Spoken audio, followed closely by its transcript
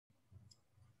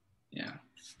Yeah.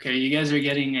 Okay, you guys are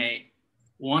getting a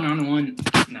one-on-one.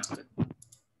 No.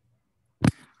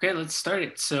 Okay, let's start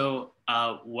it. So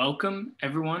welcome,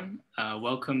 everyone.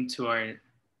 Welcome to our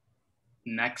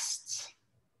next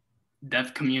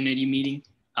dev community meeting.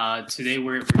 Today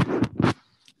we're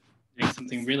doing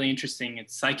something really interesting.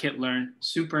 It's SciKit-Learn,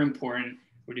 super important.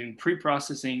 We're doing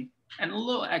pre-processing and a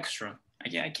little extra.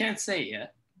 I can't say it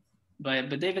yet, but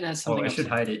David has something. I should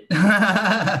hide it.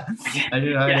 I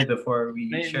should hide it before we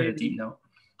share the team now.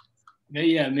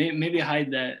 Maybe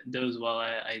hide those while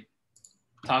I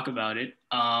talk about it.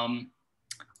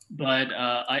 But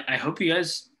I hope you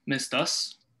guys missed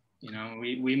us. You know,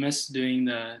 we missed doing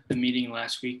the meeting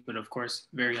last week, but of course,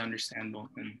 very understandable,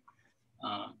 and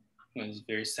it was a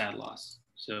very sad loss.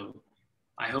 So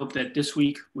I hope that this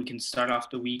week we can start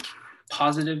off the week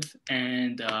positive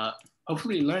and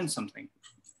hopefully learn something.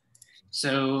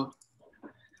 So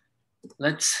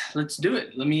let's do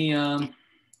it. Let me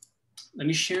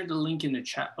share the link in the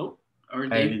chat. Oh, or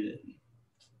David.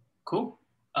 Cool.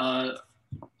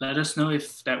 Let us know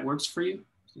if that works for you.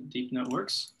 Deep Note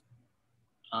works.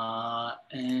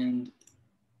 And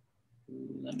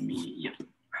let me, yep.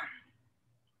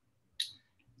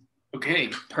 Okay,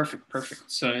 perfect.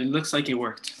 So it looks like it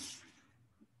worked.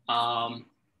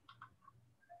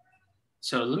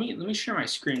 So let me share my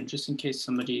screen just in case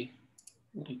somebody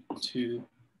would like to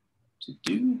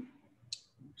do.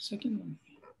 Second, let me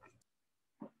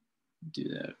do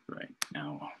that right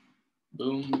now.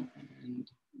 Boom, and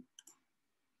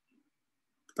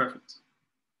perfect.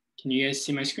 Can you guys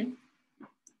see my screen?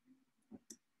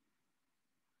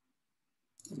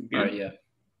 Yeah.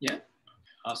 Yeah,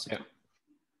 awesome. Yeah.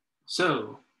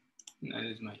 So that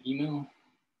is my email.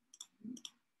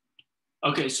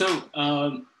 Okay, so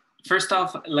first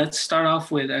off, let's start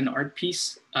off with an art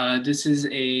piece. This is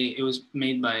it was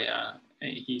made by,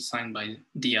 he's signed by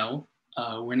DL.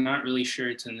 We're not really sure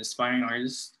it's an aspiring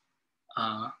artist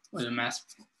with a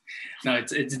mask. No,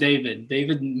 it's David.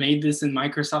 David made this in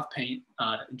Microsoft Paint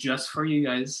just for you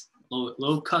guys,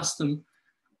 little custom.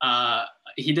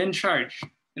 He didn't charge.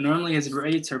 And normally his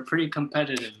rates are pretty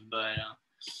competitive, but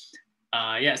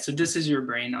yeah, so this is your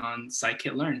brain on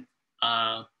SciKit-Learn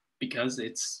because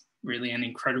it's really an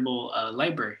incredible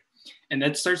library. And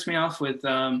that starts me off with,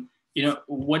 you know,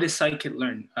 what is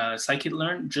SciKit-Learn?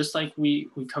 SciKit-Learn, just like we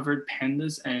covered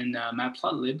pandas and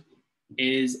matplotlib,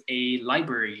 is a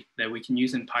library that we can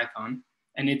use in Python.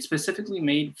 And it's specifically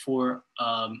made for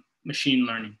machine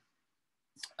learning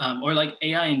or like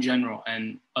AI in general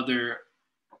and other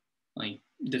like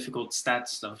difficult stat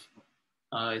stuff.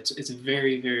 It's a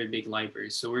very, very big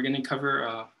library. So we're going to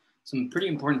cover some pretty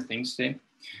important things today.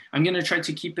 I'm going to try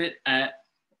to keep it at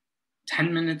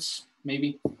 10 minutes,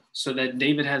 maybe, so that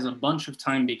David has a bunch of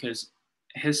time because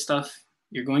his stuff,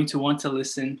 you're going to want to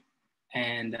listen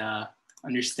and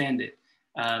understand it.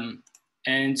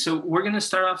 And so we're going to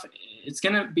start off, it's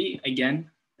going to be, again,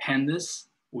 pandas.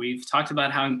 We've talked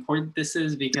about how important this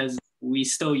is because we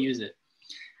still use it.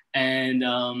 And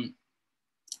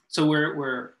so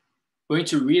we're going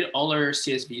to read all our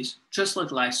CSVs, just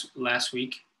like last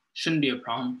week. Shouldn't be a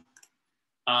problem.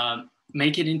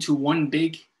 Make it into one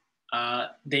big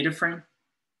data frame.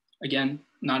 Again,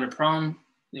 not a problem.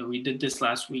 You know, we did this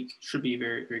last week. Should be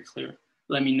very, very clear.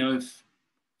 Let me know if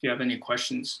you have any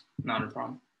questions. Not a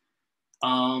problem.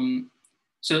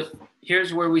 So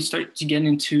here's where we start to get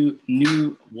into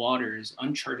new waters,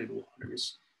 uncharted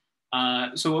waters.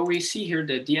 So what we see here,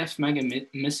 the df mega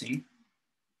missing,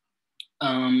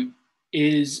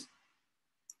 is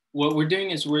what we're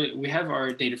doing is we have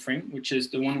our data frame, which is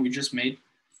the one we just made,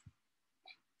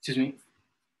 excuse me,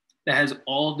 that has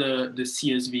all the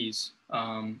CSVs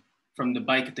from the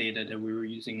bike data that we were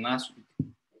using last week.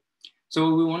 So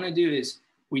what we want to do is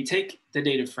we take the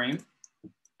data frame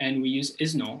and we use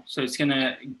isNull. So it's going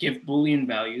to give Boolean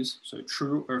values, so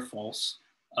true or false,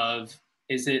 of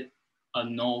is it a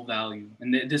null value.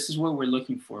 And this is what we're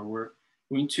looking for. We're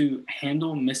going to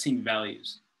handle missing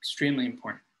values, extremely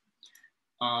important.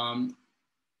 And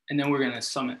then we're going to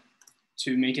sum it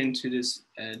to make it into this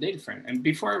data frame. And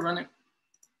before I run it,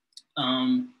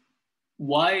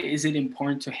 why is it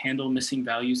important to handle missing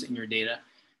values in your data?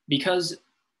 Because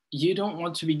you don't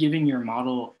want to be giving your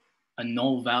model a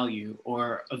null value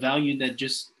or a value that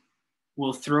just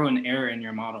will throw an error in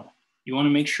your model. You want to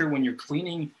make sure when you're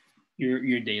cleaning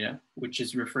your data, which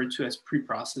is referred to as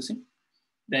pre-processing,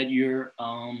 that you're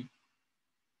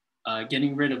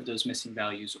getting rid of those missing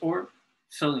values or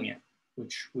filling it,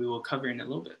 which we will cover in a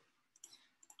little bit.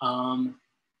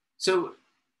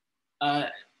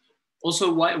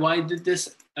 Also, why did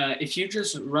this? If you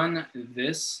just run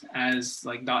this as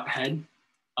like .head,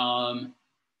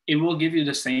 it will give you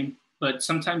the same but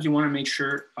sometimes you want to make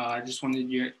sure, I just wanted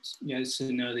you guys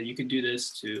to know that you could do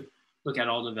this to look at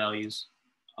all the values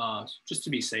just to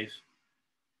be safe.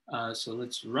 So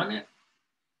let's run it.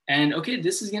 And okay,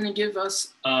 this is going to give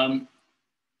us,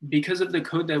 because of the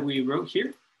code that we wrote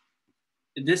here,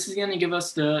 this is going to give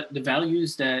us the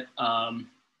values that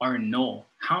are null.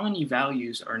 How many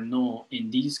values are null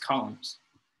in these columns?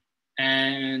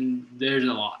 And there's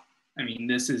a lot. I mean,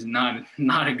 this is not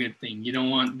a good thing. You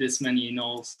don't want this many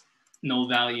null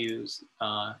values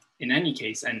in any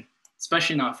case, and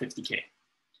especially not 50K.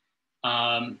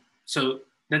 So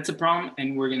that's a problem,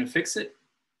 and we're going to fix it.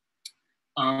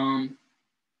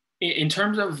 In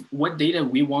terms of what data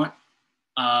we want,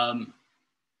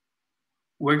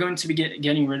 we're going to be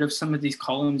getting rid of some of these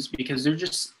columns because they're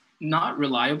just not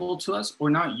reliable to us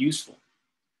or not useful.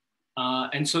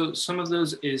 And so some of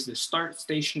those is the start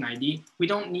station ID. We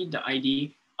don't need the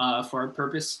ID for our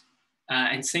purpose.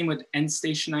 And same with end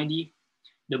station ID.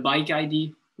 The bike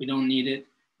ID, we don't need it.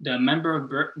 The member of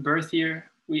birth year,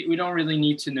 we don't really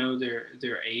need to know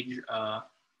their age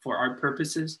for our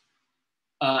purposes.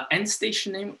 End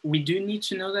station name, we do need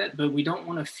to know that, but we don't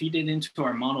want to feed it into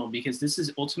our model because this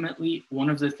is ultimately one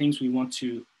of the things we want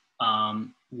to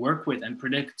work with and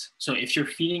predict. So if you're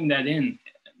feeding that in,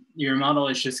 your model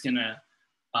is just gonna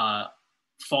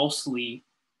falsely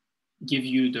give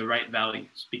you the right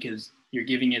values because you're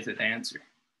giving it the answer.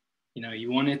 You know,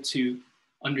 you want it to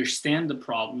understand the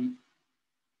problem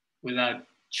without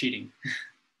cheating.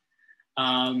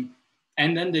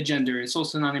 And then the gender is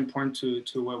also not important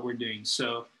to what we're doing.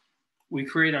 So we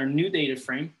create our new data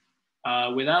frame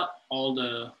without all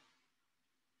the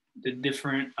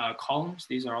different columns.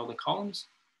 These are all the columns.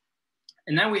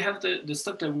 And now we have the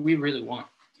stuff that we really want.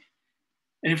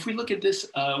 And if we look at this,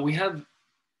 we have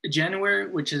January,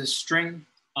 which is a string.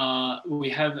 We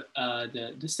have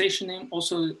the station name.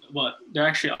 Also, well, they're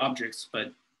actually objects,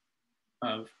 but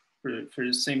for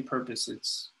the same purpose,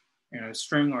 it's a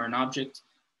string or an object.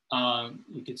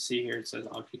 You can see here it says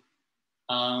object.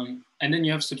 And then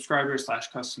you have subscriber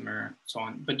 / customer, so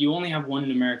on. But you only have one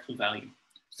numerical value.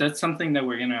 So that's something that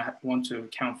we're gonna want to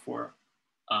account for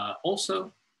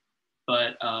also.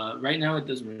 But right now it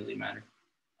doesn't really matter.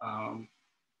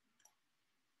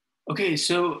 Okay,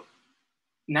 so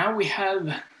now we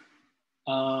have,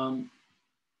 our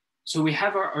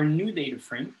new data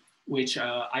frame, which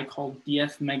I call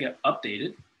df mega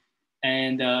updated.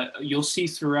 And you'll see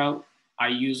throughout, I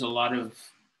use a lot of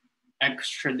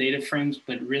extra data frames,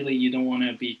 but really you don't want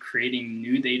to be creating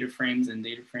new data frames and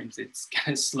data frames. It's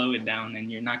gonna slow it down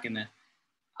and you're not gonna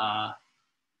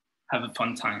have a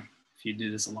fun time if you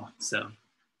do this a lot. So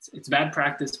it's bad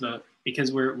practice, but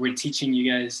because we're teaching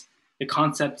you guys the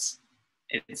concepts,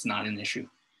 it's not an issue.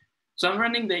 So I'm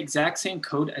running the exact same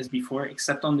code as before,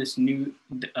 except on this new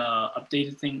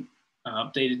updated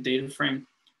data frame,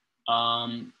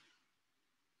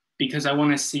 because I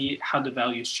want to see how the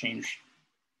values change.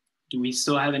 Do we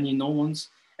still have any null ones?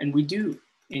 And we do.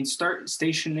 In start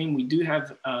station name, we do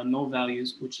have null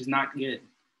values, which is not good.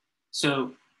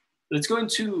 So let's go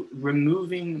into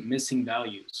removing missing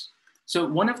values. So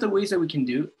one of the ways that we can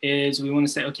do is we want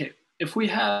to say, okay, if we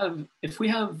have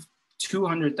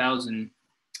 200,000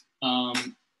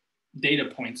 data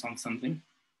points on something,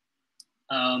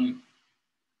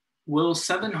 will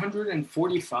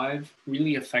 745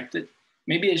 really affect it?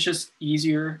 Maybe it's just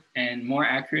easier and more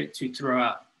accurate to throw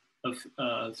out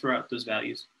those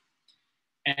values.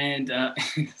 And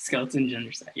skeleton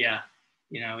gender set, yeah,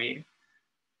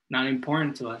 not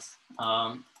important to us.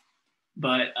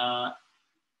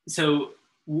 So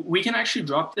we can actually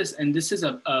drop this, and this is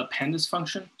a pandas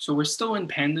function. So we're still in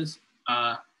pandas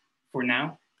for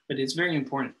now, but it's very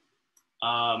important.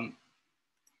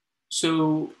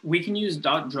 So we can use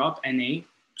 .drop NA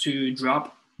to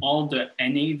drop all the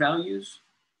NA values.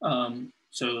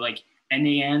 So like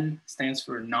NaN stands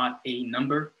for not a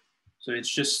number. So it's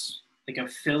just like a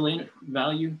fill-in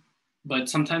value, but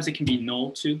sometimes it can be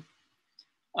null too.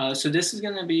 So this is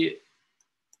gonna be,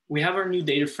 we have our new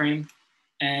data frame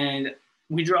and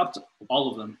we dropped all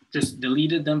of them, just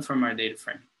deleted them from our data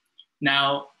frame.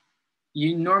 Now,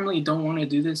 you normally don't wanna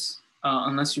do this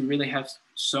unless you really have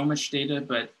so much data,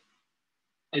 but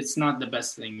it's not the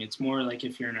best thing. It's more like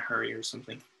if you're in a hurry or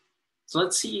something. So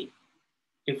let's see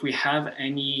if we have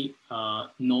any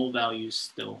null values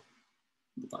still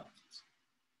left.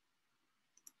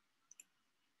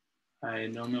 I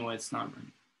don't know why it's not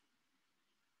running.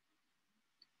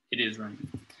 It is running.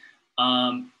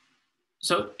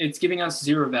 So it's giving us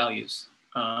 0 values.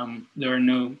 There are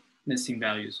no missing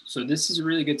values. So this is a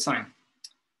really good sign.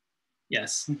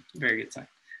 Yes, very good sign.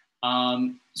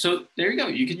 So there you go.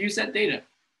 You could use that data.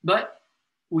 But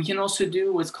we can also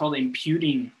do what's called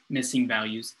imputing missing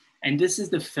values. And this is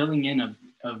the filling in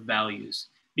of values,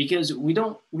 because we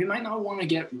might not want to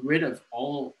get rid of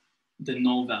all the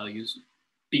null values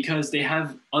because they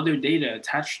have other data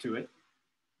attached to it,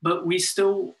 but we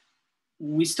still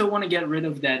want to get rid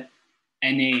of that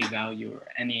NA value or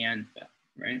NAN value,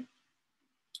 right?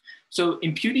 So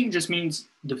imputing just means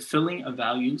the filling of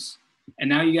values. And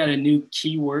now you got a new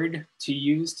keyword to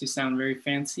use to sound very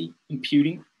fancy,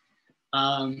 imputing.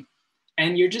 And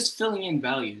you're just filling in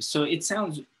values. So it's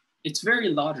very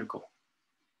logical.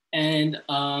 And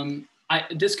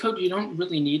this code you don't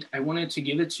really need. I wanted to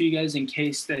give it to you guys in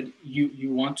case that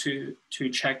you want to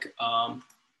check.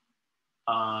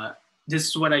 This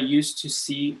is what I used to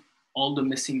see all the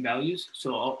missing values.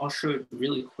 So I'll show it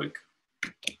really quick,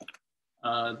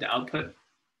 the output.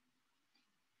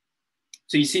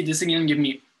 So you see this again, give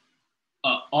me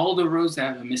all the rows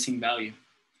that have a missing value.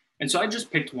 And so I just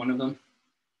picked one of them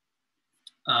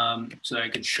so that I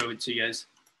could show it to you guys.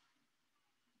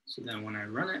 So then when I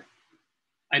run it,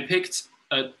 I picked,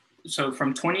 so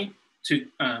from 20 to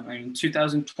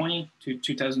 2020 to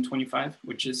 2025,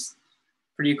 which is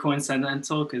pretty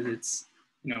coincidental because it's,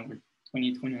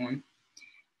 2021.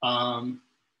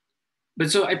 But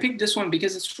so I picked this one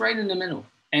because it's right in the middle.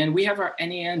 And we have our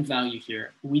NAN value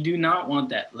here. We do not want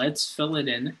that. Let's fill it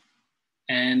in.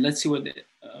 And let's see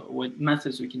what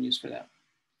methods we can use for that.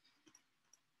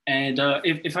 And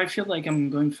if I feel like I'm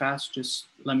going fast, just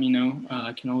let me know.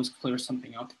 I can always clear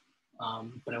something up.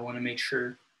 But I want to make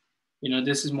sure,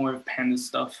 this is more of Panda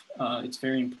stuff. It's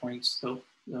very important still.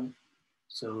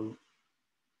 So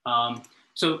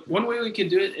one way we could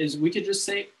do it is we could just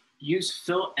say, use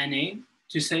fill NA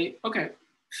to say, okay,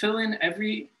 fill in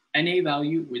every NA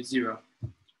value with 0.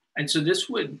 And so this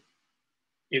would,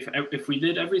 if we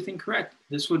did everything correct,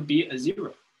 this would be a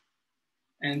 0.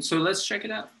 And so let's check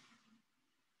it out.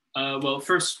 Well,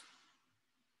 first,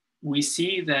 we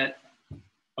see that,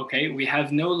 okay, we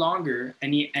have no longer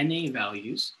any NA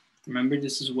values. Remember,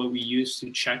 this is what we use to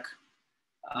check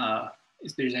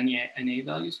if there's any NA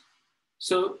values.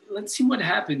 So let's see what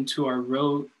happened to our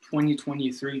row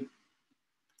 2023.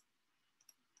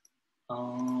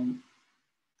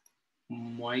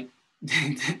 Why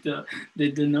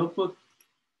did the notebook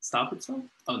stop itself?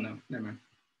 Oh no, never mind.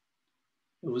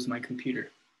 It was my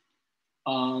computer.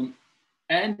 And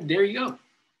there you go.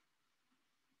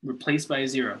 Replaced by a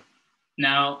 0.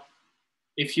 Now,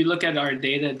 if you look at our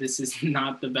data, this is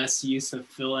not the best use of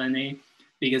fill NA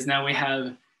because now we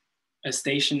have a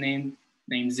station name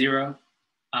named 0,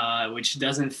 which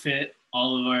doesn't fit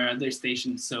all of our other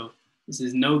stations. So this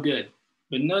is no good,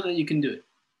 but know that you can do it.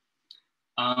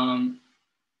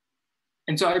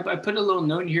 And so I put a little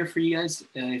note here for you guys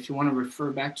if you want to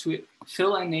refer back to it.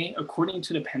 Fill NA according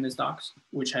to the pandas docs,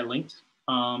 which I linked.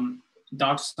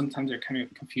 Docs sometimes are kind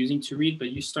of confusing to read,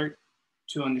 but you start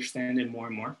to understand it more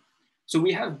and more. So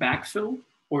we have backfill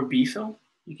or bfill.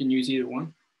 You can use either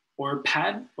one, or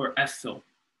pad or ffill.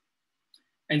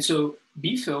 And so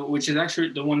bfill, which is actually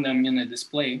the one that I'm going to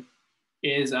display,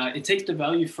 is it takes the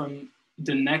value from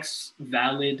the next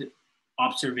valid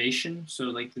observation. So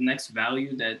like the next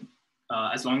value that,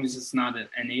 as long as it's not an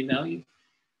NA value.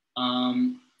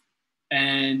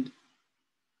 And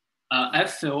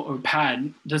ffill or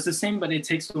pad does the same, but it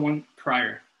takes the one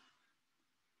prior.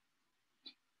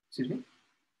 Excuse me.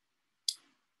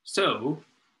 So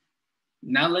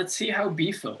now let's see how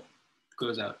bfill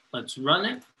goes out. Let's run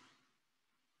it.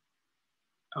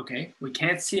 Okay, we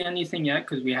can't see anything yet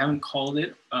because we haven't called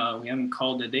it. We haven't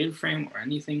called the data frame or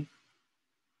anything.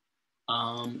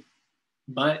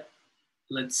 But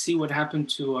let's see what happened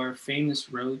to our famous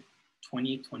row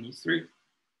 2023.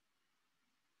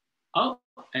 Oh,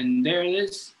 and there it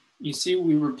is. You see,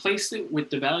 we replaced it with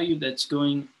the value that's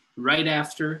going right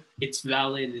after it's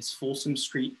valid, it's Folsom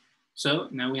Street. So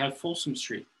now we have Folsom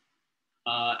Street.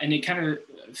 And it kind of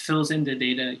fills in the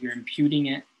data, you're imputing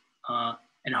it,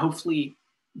 and hopefully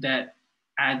that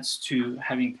adds to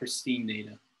having pristine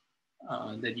data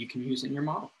that you can use in your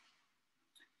model.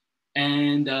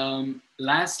 And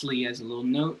lastly, as a little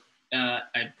note,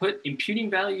 I put imputing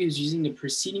values using the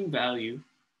preceding value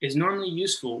is normally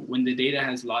useful when the data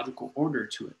has logical order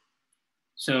to it.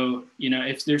 So,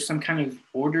 if there's some kind of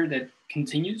order that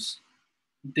continues,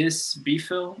 this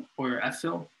bfill or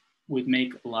ffill would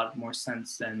make a lot more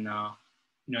sense than,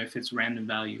 if it's random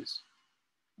values.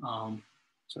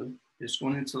 So just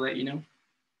wanted to let you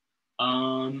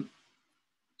know.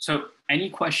 So any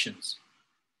questions?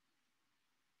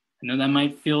 I know that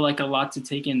might feel like a lot to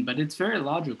take in, but it's very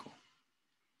logical,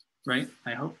 right?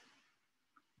 I hope.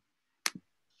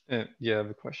 Yeah, I have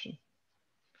a question.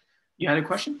 You had a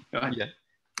question? Go ahead. Yeah.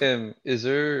 Is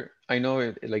there, I know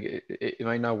it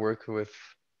might not work with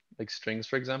like strings,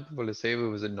 for example, but let's say if it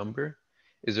was a number,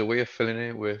 is there a way of filling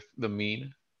it with the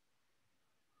mean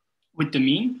With the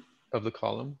mean? of the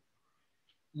column?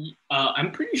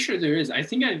 I'm pretty sure there is. I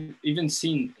think I've even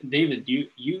seen, David,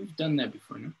 you've done that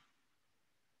before, no?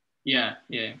 Yeah.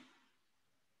 Yeah,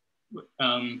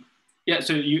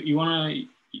 so you wanna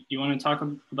talk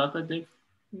about that, Dave?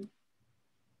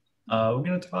 We're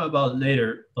going to talk about it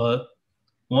later, but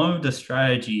one of the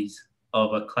strategies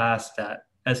of a class that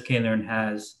SciKit-Learn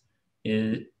has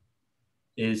is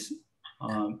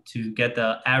to get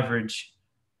the average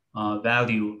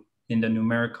value in the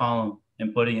numeric column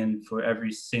and put it in for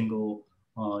every single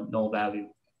null value.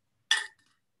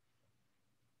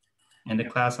 And the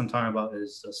class I'm talking about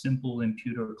is a simple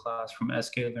imputer class from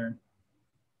SciKit-Learn,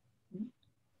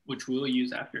 which we'll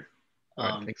use after.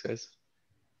 All right, thanks, guys.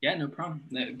 Yeah, no problem.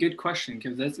 Good question,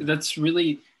 because that's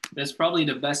probably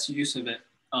the best use of it.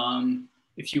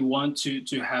 If you want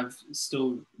to have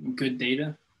still good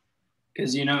data,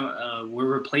 because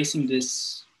we're replacing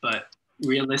this, but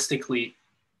realistically,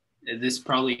 this is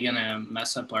probably gonna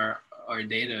mess up our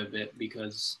data a bit,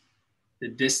 because the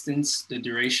distance, the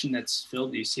duration that's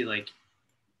filled, you see, like,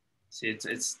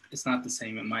 it's not the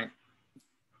same. It might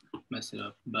mess it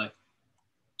up, but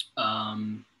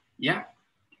yeah.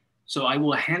 So I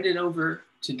will hand it over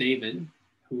to David,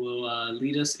 who will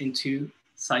lead us into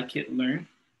SciKit-Learn.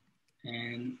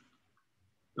 And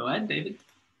go ahead, David.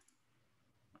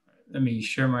 Let me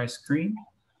share my screen.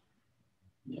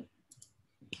 Yep.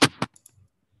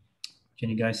 Can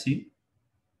you guys see?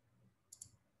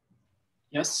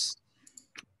 Yes.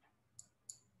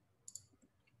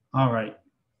 All right.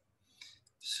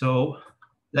 So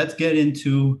let's get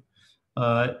into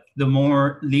the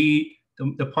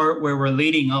part where we're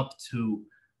leading up to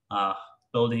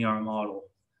building our model.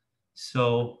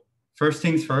 So first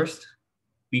things first,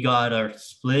 we got our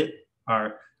split,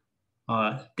 our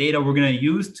data we're going to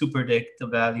use to predict the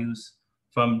values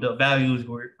from the values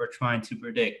we're trying to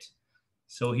predict.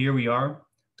 So here we are.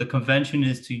 The convention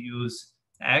is to use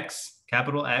X,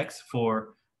 capital X,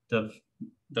 for the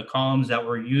columns that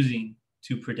we're using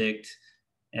to predict,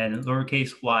 and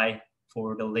lowercase y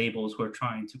for the labels we're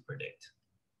trying to predict.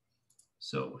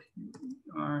 So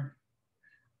we're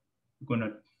going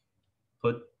to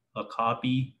put a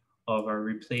copy of our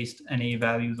replaced NA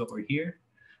values over here,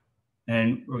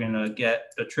 and we're going to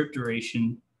get the trip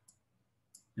duration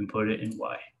and put it in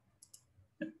y.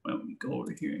 And when we go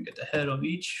over here and get the head of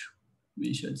each,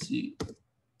 we should see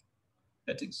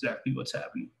that's exactly what's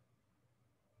happening.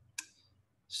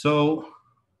 So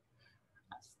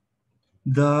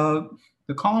the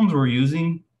columns we're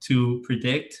using to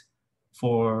predict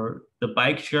for the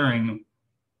bike sharing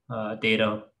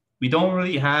data, we don't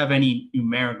really have any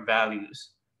numeric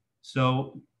values.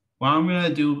 So what I'm going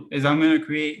to do is I'm going to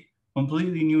create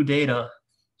completely new data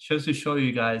just to show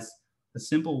you guys a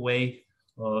simple way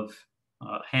of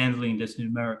handling this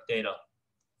numeric data.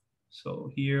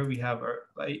 So here we have our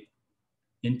light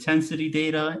intensity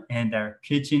data and our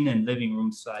kitchen and living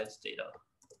room size data.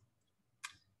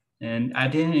 And I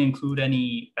didn't include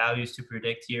any values to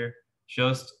predict here,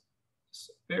 just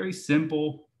very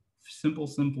simple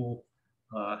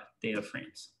data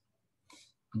frames.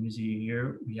 You see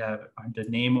here, we have the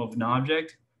name of an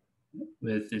object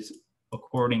with its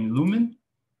according lumen,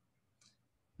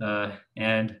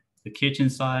 and the kitchen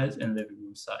size and living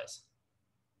room size.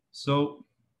 So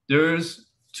there's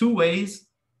two ways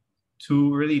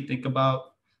to really think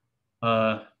about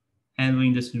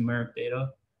handling this numeric data.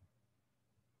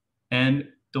 And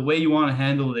the way you want to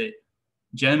handle it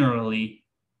generally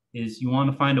is you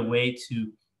want to find a way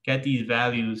to get these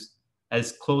values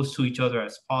as close to each other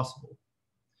as possible.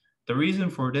 The reason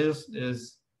for this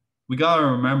is we got to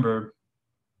remember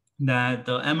that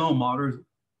the ML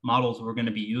models we're going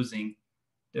to be using,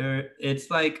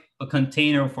 it's like a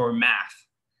container for math.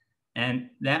 And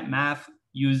that math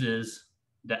uses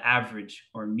the average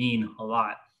or mean a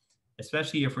lot,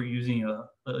 especially if we're using a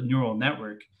neural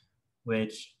network,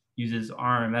 which uses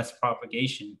RMS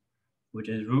propagation, which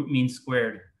is root mean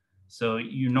squared. So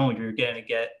you're going to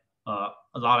get a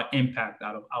lot of impact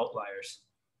out of outliers.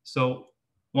 So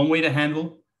one way to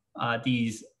handle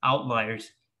these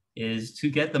outliers is to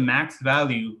get the max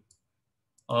value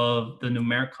of the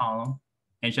numeric column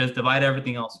and just divide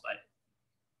everything else by it.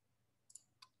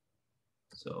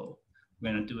 So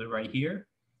we're going to do it right here.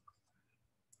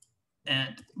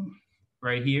 And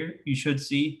right here, you should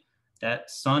see that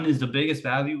sun is the biggest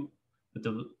value with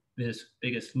the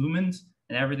biggest lumens,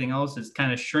 and everything else is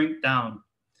kind of shrink down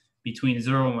between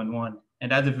 0 and 1.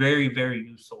 And that's very, very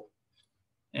useful.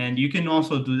 And you can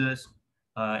also do this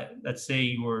let's say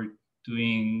you were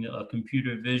doing a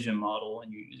computer vision model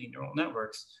and you're using neural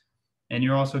networks, and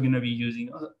you're also going to be using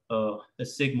a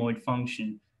sigmoid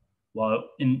function while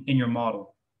in your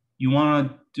model. You want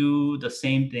to do the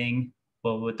same thing,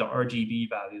 but with the RGB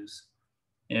values.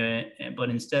 But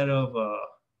instead of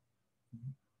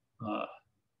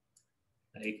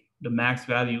like the max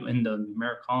value in the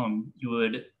numeric column, you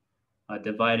would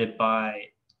divide it by,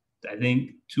 I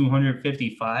think,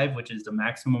 255, which is the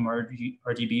maximum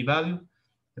RGB value,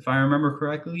 if I remember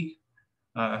correctly.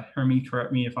 Hermie,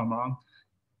 correct me if I'm wrong.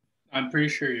 I'm pretty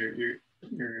sure you're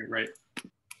right.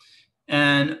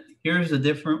 And here's a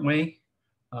different way.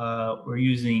 We're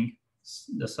using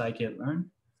the Scikit-Learn,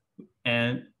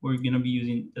 and we're going to be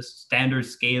using the standard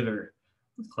scalar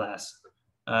class.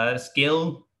 The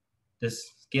scale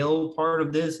part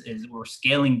of this is we're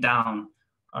scaling down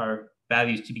our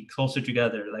values to be closer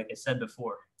together, like I said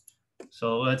before.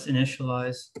 So let's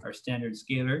initialize our standard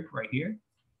scalar right here,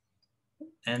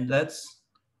 and let's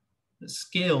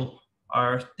scale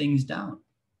our things down.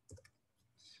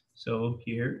 So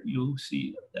here you'll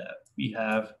see that we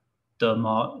have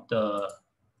the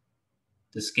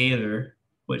scalar,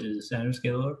 which is the standard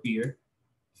scalar up here,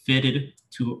 fitted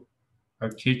to our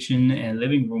kitchen and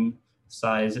living room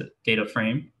size data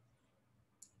frame.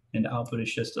 And the output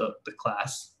is just the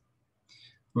class.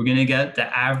 We're gonna get the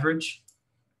average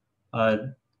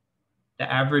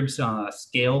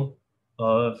scale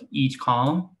of each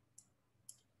column.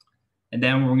 And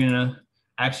then we're gonna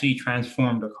actually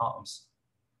transform the columns.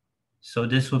 So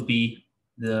this would be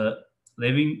the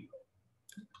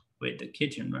the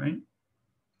kitchen, right?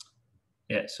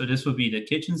 Yeah, so this would be the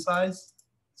kitchen sizes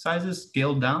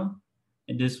scaled down,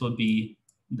 and this would be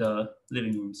the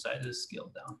living room sizes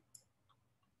scaled down.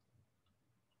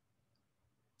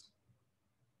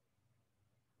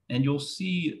 And you'll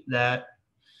see that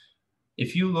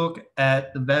if you look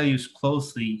at the values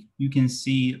closely, you can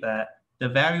see that the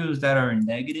values that are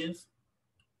negative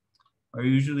are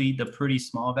usually the pretty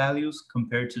small values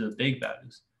compared to the big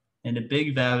values. And the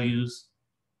big values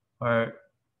are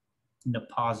in the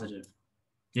positive.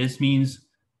 This means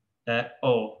that,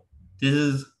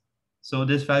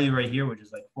 this value right here, which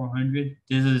is like 400,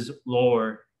 this is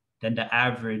lower than the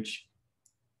average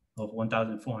of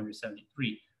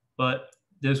 1,473. But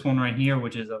this one right here,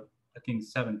 which is I think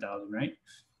 7,000, right?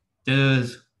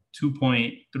 This is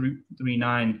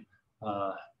 2.39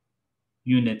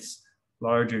 units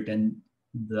larger than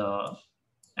the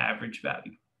average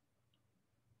value.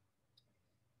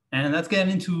 And let's get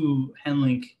into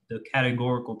handling the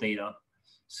categorical data.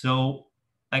 So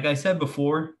like I said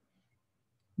before,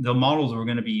 the models we're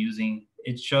going to be using,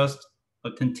 it's just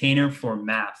a container for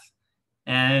math.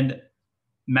 And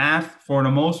math, for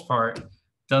the most part,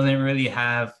 doesn't really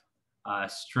have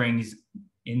strings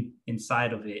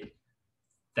inside of it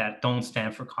that don't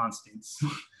stand for constants.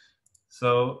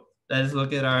 So let's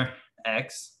look at our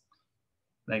X.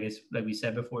 Like we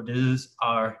said before, this is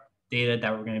our data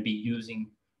that we're going to be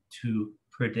using to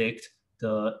predict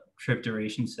the trip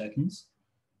duration seconds.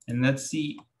 And let's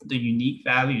see the unique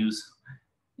values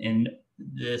in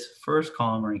this first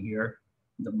column right here,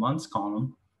 the months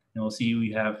column. And we'll see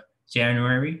we have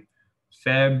January,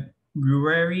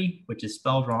 February, which is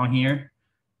spelled wrong here,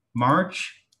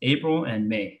 March, April, and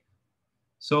May.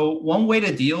 So one way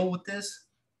to deal with this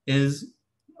is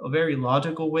a very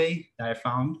logical way that I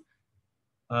found.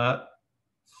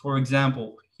 For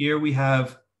example, here we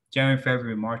have January,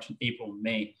 February, March, April,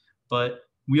 May, but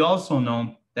we also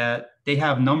know that they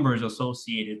have numbers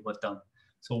associated with them.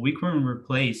 So we can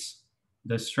replace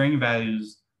the string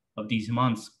values of these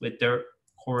months with their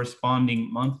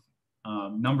corresponding month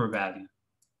number value.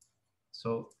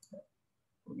 So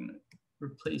we're gonna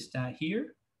replace that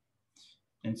here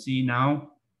and see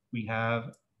now we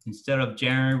have, instead of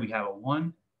January, we have a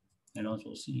 1. And as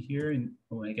we'll see here, and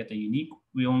when I get the unique,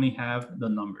 we only have the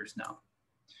numbers now.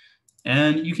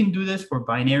 And you can do this for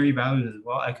binary values as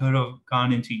well. I could have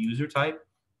gone into user type,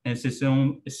 and since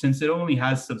it only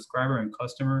has subscriber and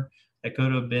customer, I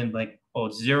could have been like,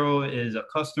 0 is a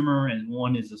customer and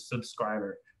 1 is a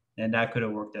subscriber. And that could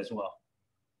have worked as well.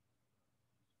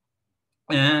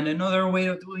 And another way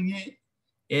of doing it,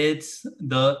 it's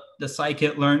the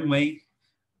Scikit-Learn way,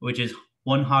 which is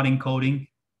one-hot encoding.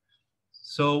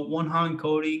 So one-hot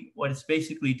encoding, what it's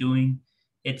basically doing,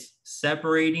 it's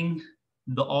separating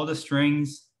all the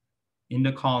strings in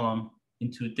the column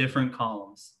into different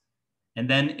columns. And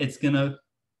then it's gonna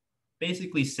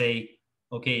basically say,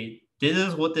 okay, this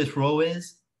is what this row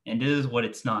is, and this is what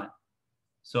it's not.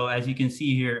 So as you can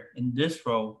see here, in this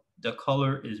row, the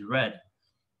color is red.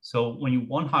 So when you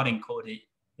one-hot encode it,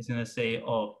 it's gonna say,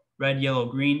 red, yellow,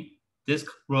 green, this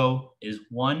row is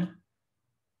 1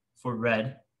 for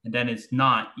red, and then it's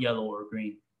not yellow or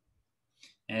green.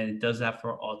 And it does that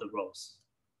for all the rows.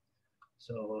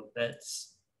 So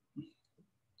let's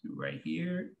do right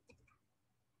here.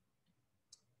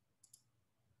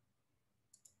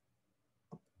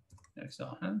 Next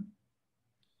on.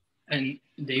 And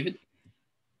David?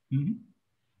 Mm-hmm.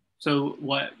 So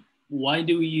why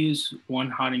do we use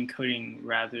one-hot encoding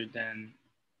rather than,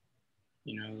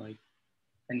 like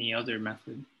any other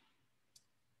method?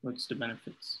 What's the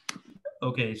benefits?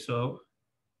 Okay, so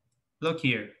look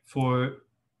here for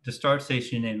the start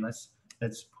station name. Let's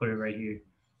put it right here.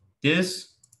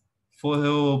 This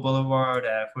Foothill Boulevard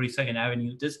at 42nd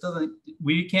Avenue. This doesn't.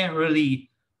 We can't really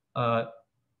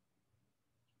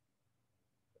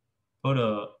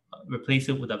replace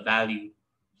it with a value,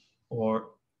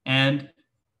 and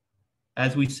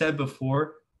as we said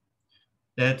before,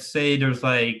 let's say there's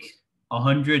like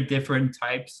 100 different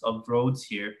types of roads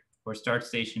here for start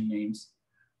station names.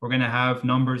 We're gonna have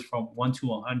numbers from 1 to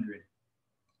 100.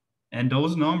 And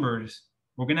those numbers,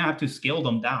 we're gonna have to scale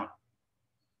them down.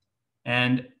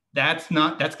 And that's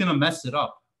gonna mess it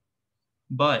up.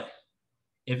 But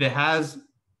if it has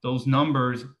those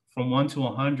numbers from 1 to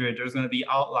 100, there's gonna be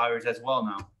outliers as well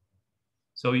now.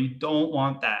 So you don't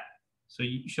want that. So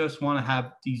you just wanna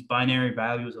have these binary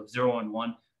values of 0 and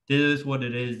 1. This is what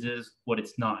it is, this is what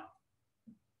it's not.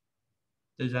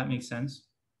 Does that make sense?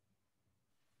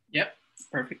 Yep,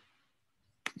 perfect.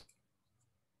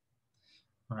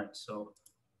 All right, so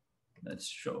let's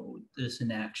show this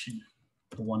in action,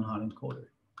 the one-hot encoder.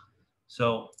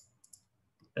 So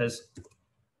let's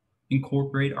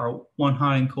incorporate our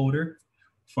one-hot encoder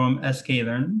from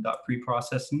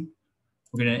SciKit-Learn.Preprocessing.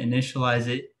 We're gonna initialize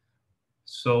it.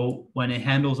 So when it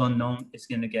handles unknown, it's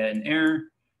gonna get an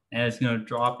error and it's gonna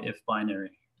drop if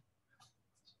binary.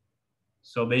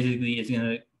 So basically it's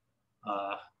gonna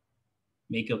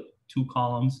make up 2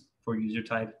 columns for user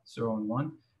type 0 and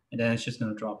 1. And then it's just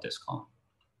gonna drop this column.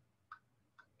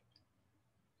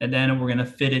 And then we're gonna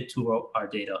fit it to our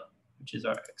data, which is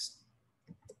our X.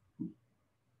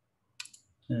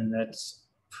 And let's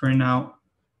print out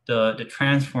the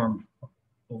transform of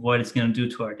what it's gonna do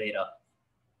to our data.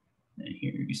 And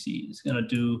here you see it's gonna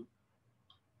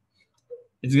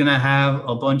have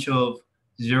a bunch of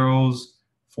zeros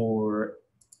for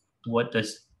what the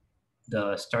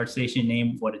start station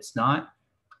name, what it's not.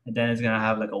 And then it's gonna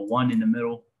have like a 1 in the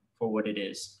middle for what it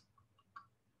is.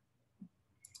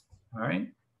 All right,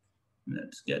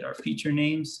 let's get our feature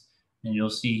names. And you'll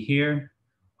see here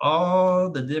all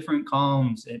the different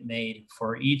columns it made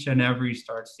for each and every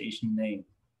start station name.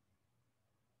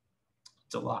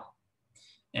 It's a lot.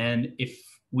 And if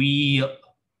we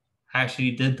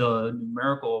actually did the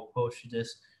numerical approach to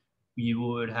this, we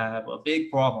would have a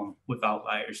big problem with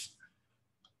outliers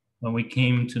when we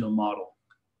came to the model.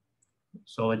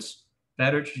 So it's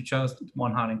better to just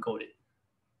one-hot encode it.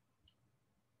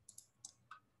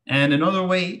 And another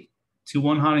way to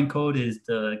one-hot encode is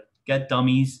the get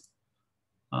dummies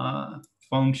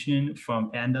function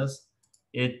from pandas.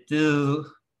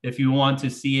 If you want to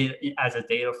see it as a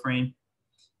data frame,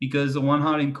 because the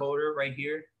one-hot encoder right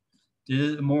here, this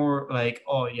is more like,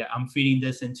 oh yeah, I'm feeding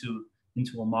this into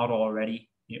a model already,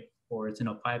 or it's in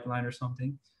a pipeline or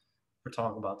something. We'll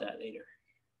talk about that later.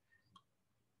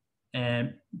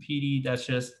 And PD, that's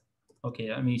just, okay,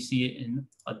 let me see it in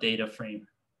a data frame.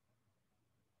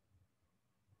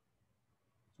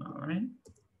 All right.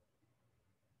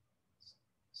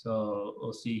 So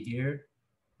we'll see here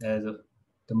as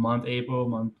the month April,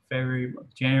 month February,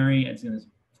 month January. It's gonna,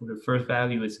 for the first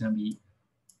value, it's gonna be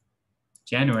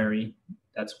January.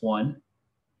 That's 1.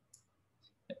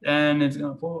 And it's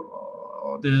gonna pull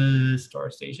all the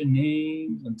start station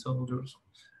names until there's.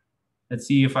 Let's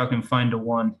see if I can find the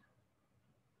 1.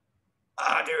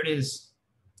 Ah, there it is.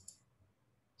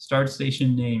 Start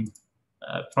station name.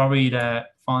 Probably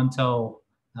that Fontel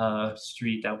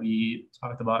street that we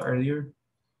talked about earlier.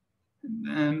 And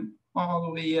then all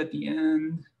the way at the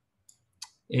end,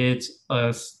 it's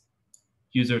a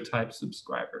user type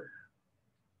subscriber.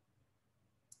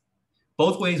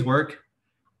 Both ways work.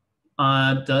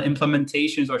 The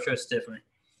implementations are just different.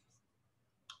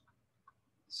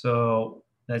 So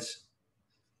let's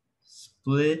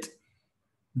split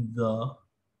all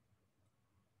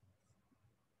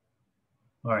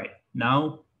right,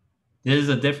 now this is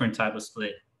a different type of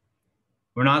split.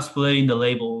 We're not splitting the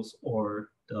labels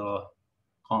or the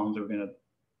columns we're gonna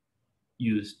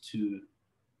use to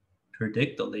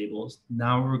predict the labels.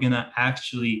 Now we're gonna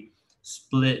actually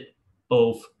split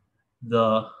both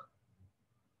the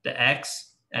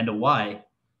X and the Y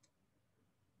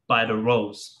by the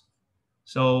rows.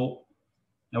 So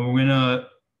And we're gonna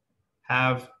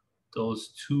have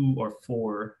those 2 or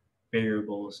 4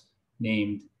 variables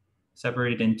named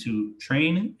separated into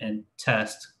train and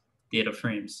test data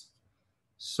frames.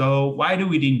 So why do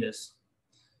we need this?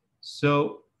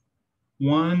 So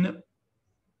one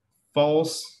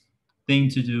false thing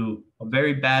to do, a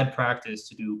very bad practice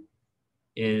to do,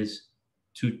 is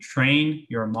to train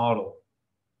your model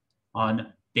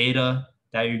on data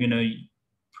that you're going to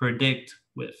predict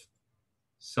with.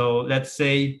 So let's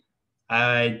say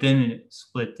I didn't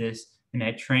split this and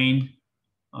I trained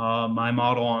my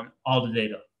model on all the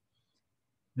data.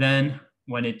 Then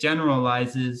when it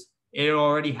generalizes, it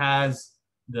already has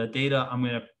the data I'm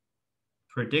going to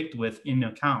predict with in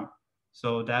account.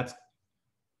 So that's,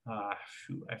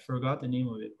 shoot, I forgot the name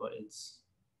of it, but it's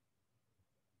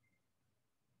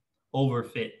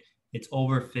overfit. It's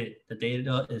overfit. The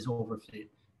data is overfit,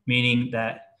 meaning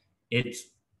that it's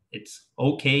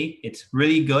okay. It's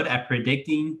really good at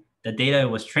predicting the data it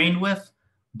was trained with,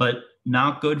 but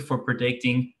not good for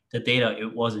predicting the data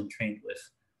it wasn't trained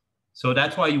with. So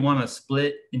that's why you want to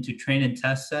split into train and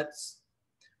test sets.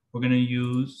 We're going to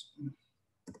use,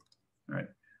 all right,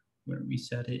 we're going to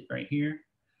reset it right here.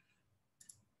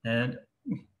 And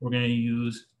we're going to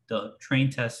use the train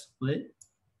test split.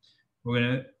 We're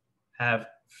going to have,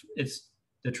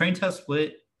 the train test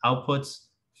split outputs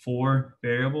 4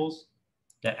 variables,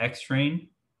 the X train,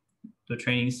 the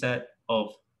training set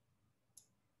of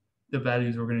the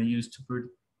values we're going to use to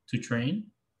train,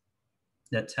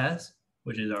 the test,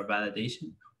 which is our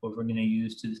validation, what we're going to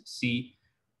use to see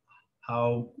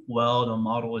how well the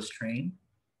model is trained,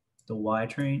 the Y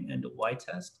train and the Y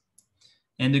test.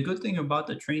 And the good thing about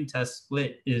the train test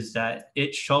split is that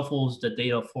it shuffles the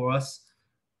data for us.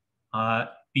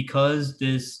 Because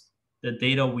the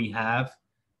data we have,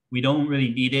 we don't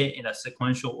really need it in a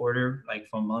sequential order, like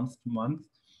from month to month.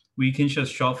 We can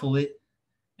just shuffle it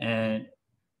and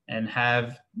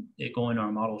have it go in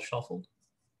our model shuffled.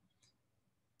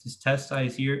 This test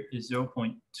size here is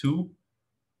 0.2.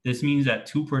 This means that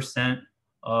 2%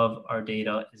 of our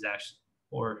data is actually,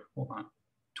 or hold on,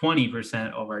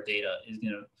 20% of our data is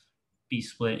going to be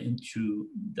split into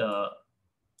the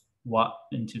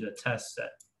test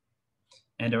set.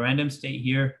 And the random state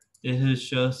here, this is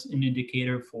just an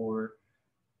indicator for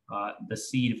the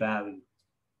seed value.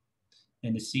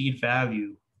 And the seed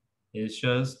value is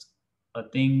just a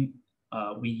thing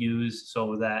we use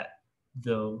so that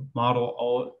the model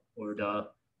or the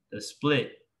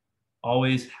split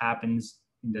always happens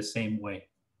in the same way.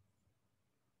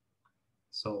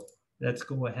 So let's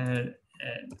go ahead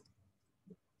and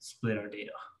split our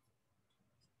data.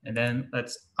 And then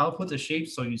let's output the shape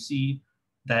so you see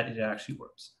that it actually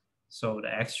works. So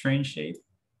the X train shape,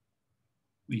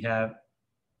 we have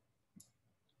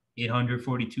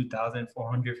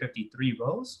 842,453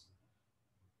 rows.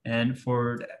 And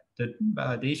for the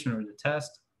validation or the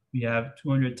test, we have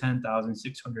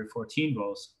 210,614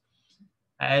 rows.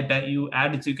 I bet you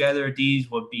added together, these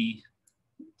would be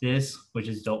this, which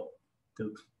is the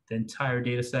entire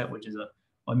data set, which is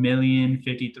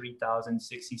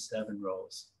 1,053,067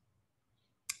 rows.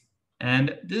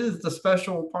 And this is the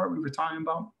special part we were talking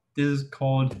about. This is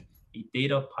called a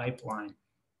data pipeline.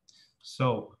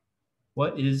 So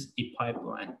what is a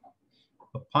pipeline?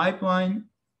 A pipeline,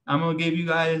 I'm gonna give you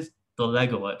guys the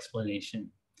Lego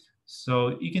explanation.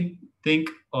 So you can think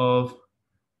of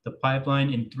the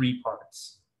pipeline in 3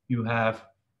 parts. You have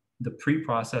the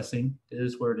pre-processing, this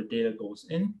is where the data goes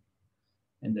in.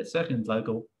 And the second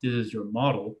Lego, this is your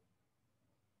model.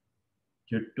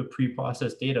 The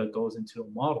pre-processed data goes into a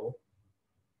model.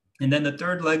 And then the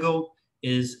third Lego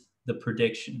is the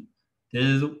prediction. This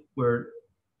is where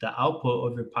the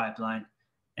output of your pipeline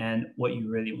and what you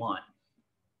really want.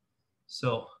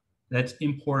 So let's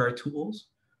import our tools.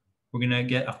 We're gonna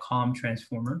get a column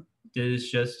transformer. This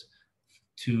is just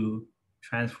to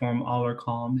transform all our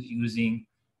columns using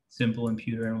simple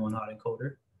imputer and one-hot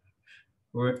encoder.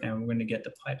 And we're gonna get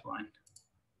the pipeline.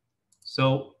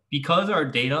 So because our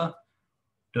data,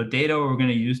 the data we're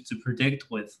gonna use to predict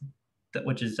with,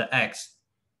 which is the X,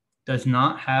 does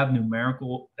not have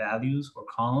numerical values or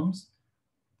columns,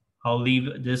 I'll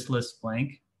leave this list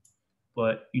blank,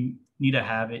 but you need to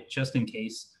have it just in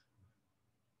case.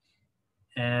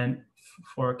 And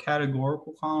for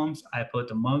categorical columns, I put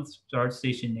the month, start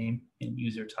station name, and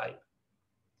user type.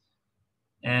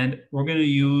 And we're gonna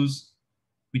use,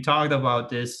 we talked about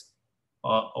this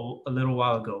a little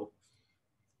while ago,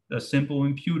 the simple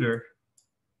imputer.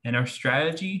 And our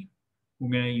strategy,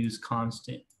 we're gonna use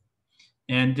constant.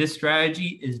 And this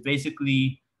strategy is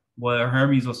basically what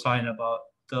Hermes was talking about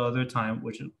the other time,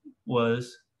 which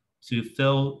was to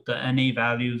fill the NA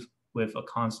values with a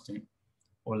constant.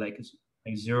 or like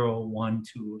 0, 1,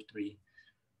 2, or 3.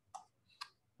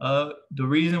 The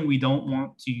reason we don't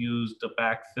want to use the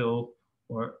backfill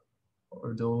or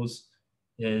those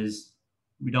is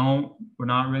we're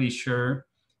not really sure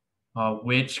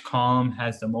which column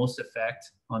has the most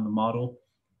effect on the model.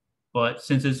 But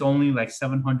since it's only like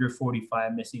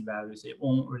 745 missing values, it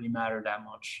won't really matter that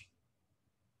much.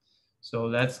 So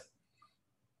let's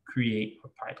create a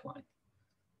pipeline.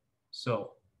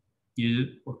 So we're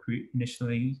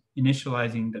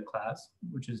initializing the class,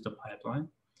 which is the pipeline.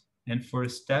 And for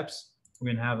steps, we're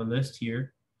going to have a list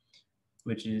here,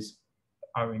 which is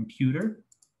our imputer,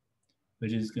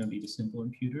 which is going to be the simple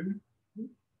imputer.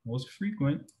 Most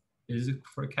frequent is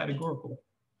for categorical.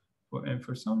 And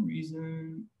for some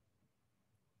reason,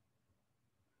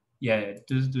 yeah,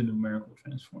 this is the numerical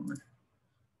transformer.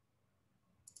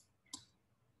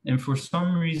 And for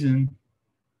some reason,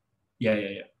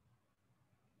 yeah.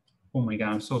 Oh my God,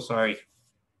 I'm so sorry.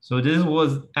 So this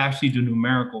was actually the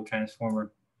numerical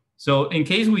transformer. So in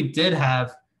case we did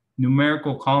have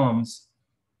numerical columns,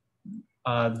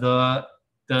 the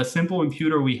simple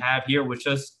imputer we have here would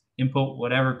just input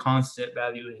whatever constant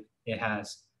value it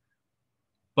has.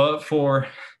 But for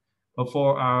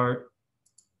our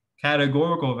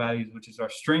categorical values, which is our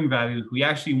string values, we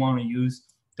actually want to use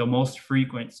the most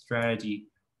frequent strategy,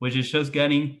 which is just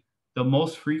getting the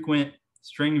most frequent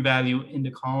string value in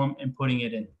the column and putting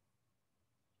it in.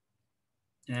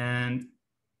 And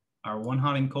our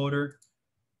one-hot encoder,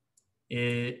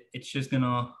 it's just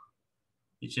gonna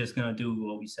do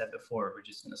what we said before. We're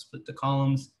just gonna split the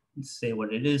columns and say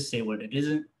what it is, say what it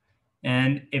isn't.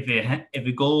 And if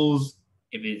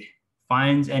it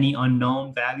finds any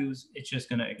unknown values, it's just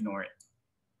gonna ignore it.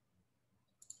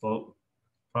 But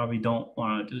probably don't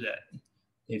want to do that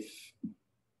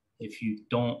if you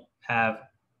don't have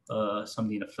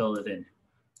something to fill it in.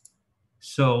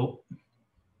 So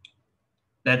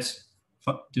let's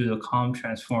do the column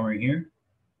transformer here.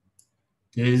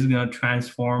 This is going to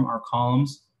transform our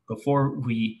columns before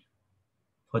we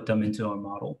put them into our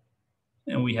model.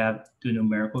 And we have the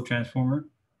numerical transformer,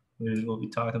 which is what we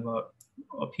talked about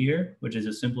up here, which is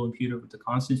a simple imputer with the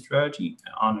constant strategy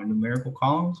on our numerical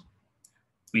columns.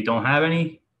 We don't have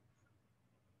any.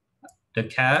 The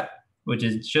cat, which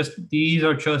is just, these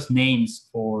are just names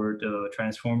for the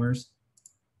transformers.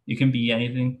 It can be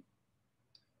anything.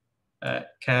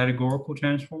 Categorical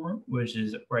transformer, which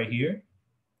is right here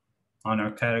on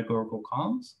our categorical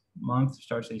columns, month,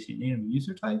 start, station, name, and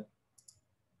user type.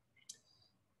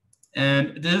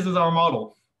 And this is our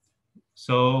model.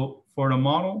 So for the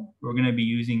model, we're going to be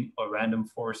using a random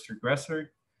forest regressor.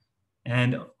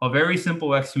 And a very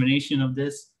simple explanation of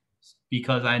this,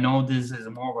 because I know this is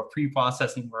more of a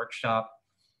pre-processing workshop,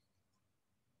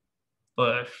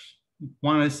 but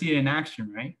want to see it in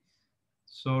action, right?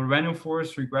 So a random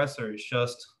forest regressor is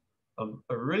just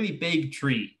a really big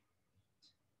tree.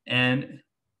 And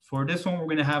for this one, we're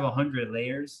going to have 100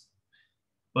 layers,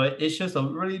 but it's just a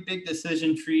really big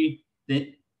decision tree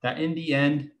that in the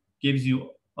end gives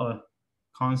you a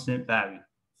constant value.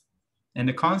 And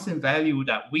the constant value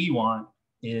that we want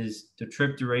is the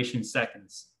trip duration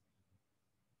seconds.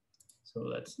 So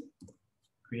let's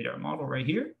create our model right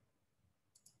here.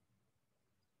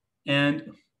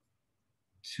 And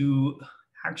to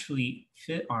actually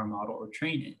fit our model or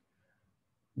train it,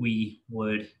 we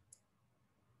would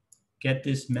get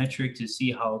this metric to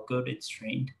see how good it's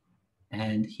trained.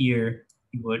 And here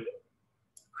you would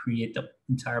create the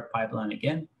entire pipeline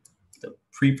again, the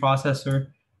preprocessor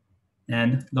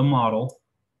and the model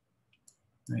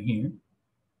right here.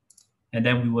 And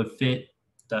then we would fit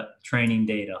the training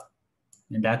data.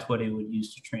 And that's what it would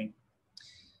use to train.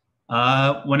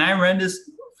 When I ran this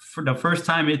for the first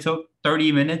time, it took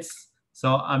 30 minutes.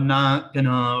 So I'm not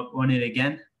gonna run it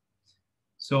again.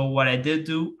 So what I did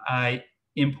do, I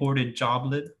imported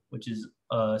Joblet, which is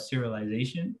a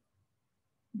serialization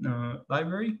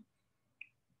library.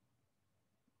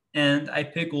 And I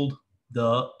pickled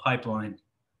the pipeline.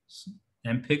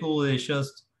 And pickle is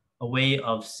just a way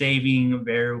of saving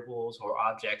variables or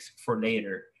objects for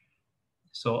later.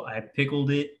 So I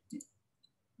pickled it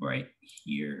right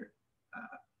here.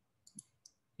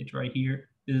 It's right here.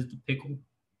 This is the pickle.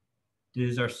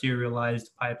 This is our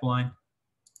serialized pipeline.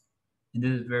 And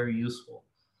this is very useful.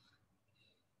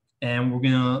 And we're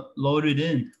gonna load it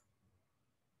in.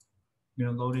 We're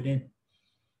gonna load it in.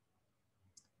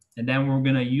 And then we're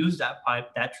gonna use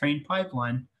that trained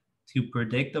pipeline to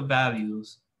predict the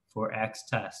values for X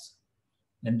tests.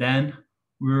 And then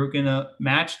we're gonna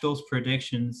match those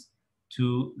predictions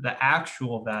to the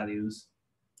actual values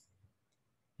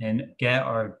and get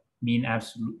our mean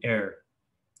absolute error.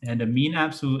 And the mean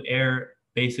absolute error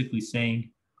basically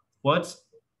saying what's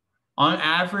on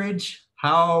average,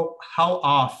 how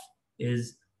off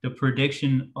is the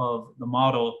prediction of the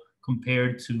model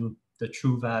compared to the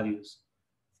true values.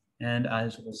 And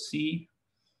as we'll see,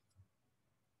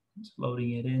 it's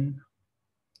loading it in.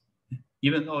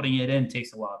 Even loading it in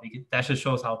takes a while because that just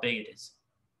shows how big it is.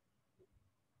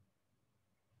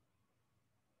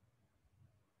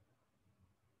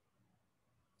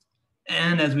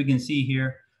 And as we can see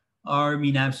here, our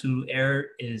mean absolute error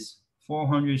is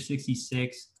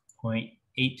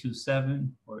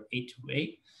 466.827 or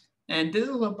 828. And this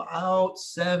is about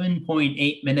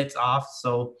 7.8 minutes off.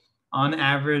 So on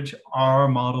average, our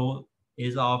model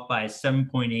is off by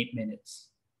 7.8 minutes.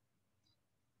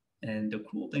 And the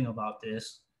cool thing about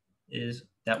this is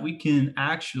that we can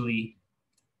actually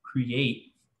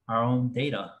create our own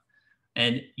data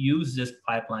and use this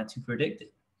pipeline to predict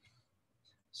it.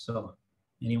 So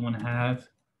anyone have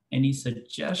any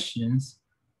suggestions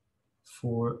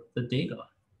for the data?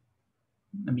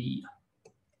 Let me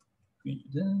bring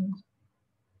it in.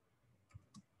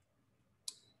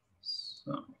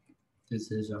 So this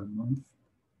is our month.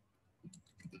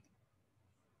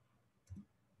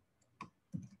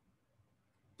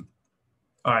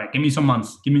 All right, give me some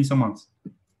months. Give me some months.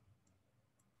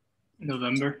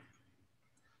 November.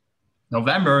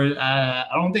 November. I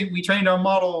don't think we trained our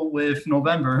model with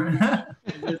November.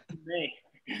 May.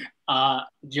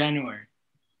 January.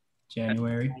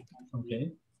 January.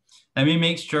 Okay. Let me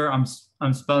make sure I'm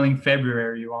spelling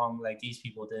February wrong, like these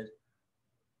people did.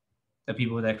 The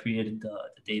people that created the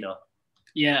data.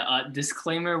 Yeah.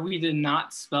 Disclaimer: we did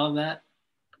not spell that.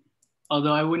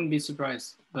 Although I wouldn't be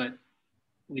surprised, but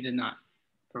we did not,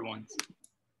 for once.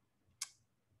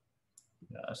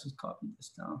 Yeah, let's just copy this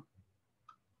down.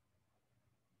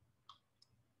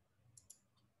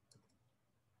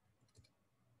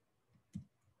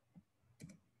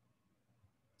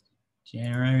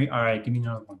 January. All right, give me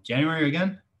another one. January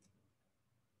again.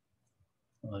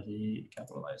 Oh, they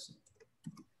capitalized it.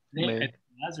 I think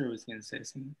Lazarus was gonna say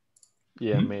something.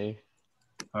 Yeah, May.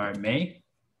 All right, May.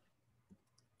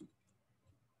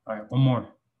 All right, one more.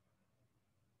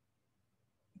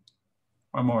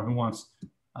 One more. Who wants?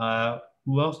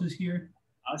 Who else is here?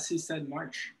 Aussie said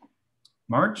March.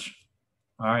 March.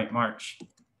 All right, March.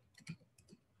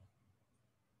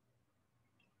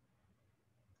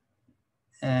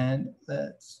 And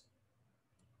let's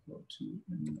go to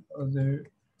another.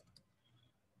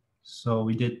 So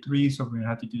we did 3, so we're gonna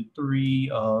have to do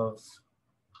 3 of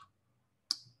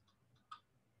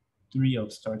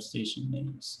start station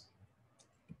names.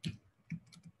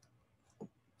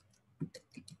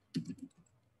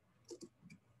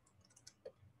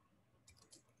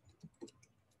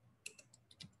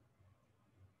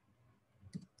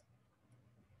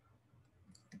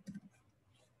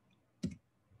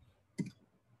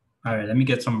 All right, let me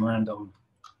get some random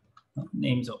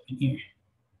names open here.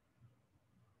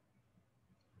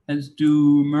 Let's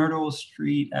do Myrtle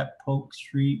Street at Polk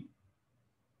Street.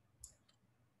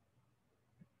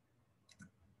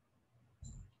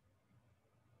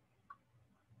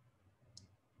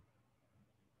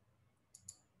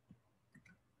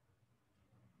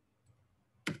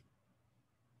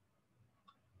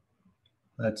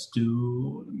 Let's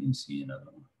do, let me see another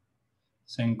one.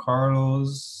 San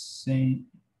Carlos,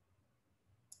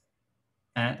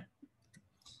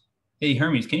 Hey,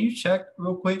 Hermes, can you check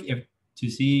real quick to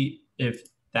see if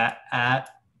that at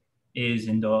is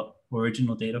in the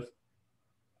original data?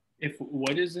 If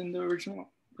what is in the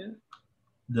original? Yeah.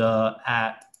 The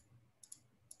at.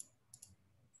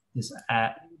 This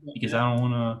at, because I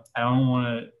don't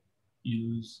wanna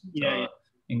use the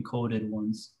encoded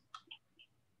ones.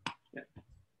 Yeah.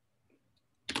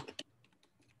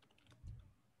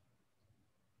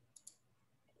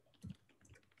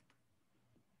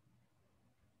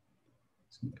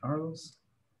 San Carlos.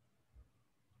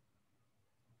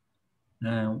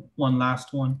 And one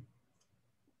last one.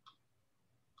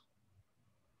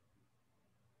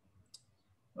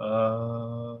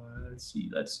 Let's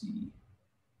see. Let's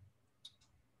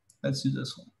do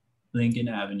this one. Lincoln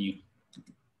Avenue.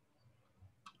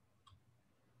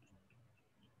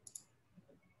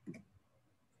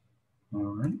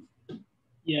 All right.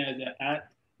 Yeah, the at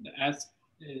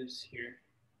is here.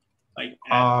 Like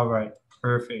all right,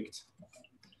 perfect.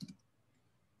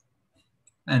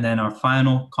 And then our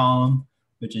final column,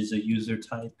 which is a user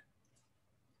type.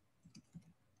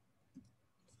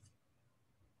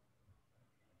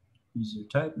 User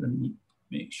type, let me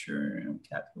make sure I'm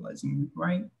capitalizing it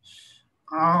right.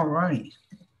 All right.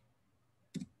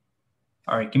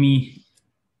 All right, give me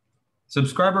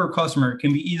subscriber or customer. It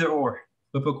can be either or.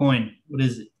 Flip a coin. What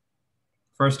is it?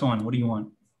 First one, what do you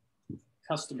want?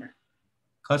 Customer.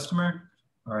 Customer.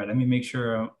 All right, let me make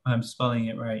sure I'm spelling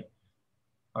it right.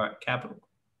 All right, capital.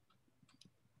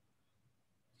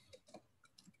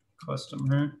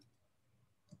 Customer.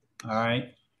 All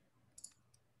right.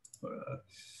 All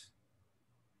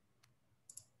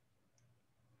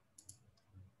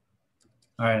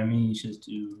right, let me just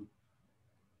do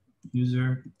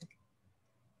user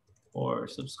or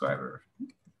subscriber.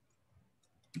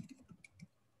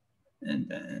 And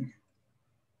then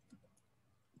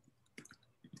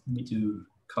let me do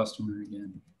customer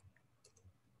again.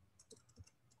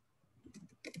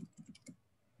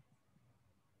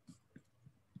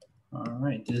 All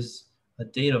right, this is a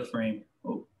data frame.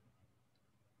 Oh,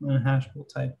 unhashable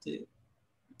type did.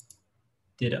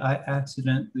 Did I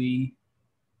accidentally?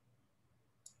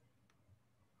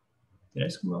 Did I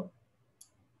screw up?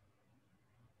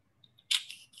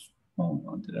 Hold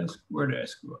on, where did I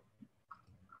screw up?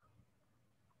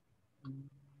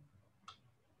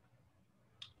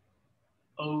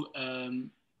 Oh,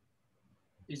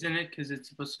 isn't it? Because it's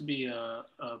supposed to be a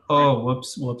oh,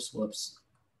 whoops.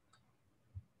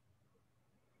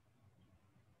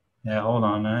 Yeah, hold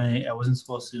on. I wasn't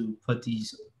supposed to put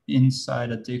these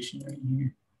inside a dictionary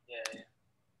here. Yeah.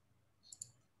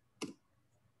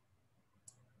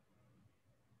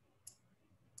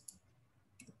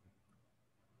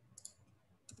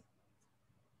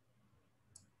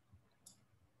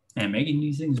 And making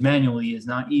these things manually is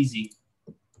not easy.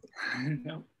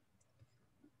 No.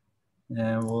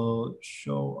 And we'll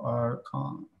show our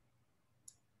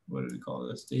what do we call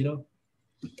this? Data.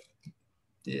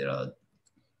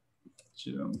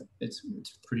 It's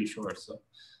pretty short, so.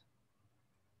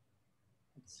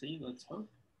 Let's see. Let's hope.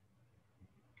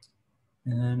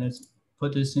 And let's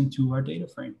put this into our data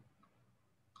frame.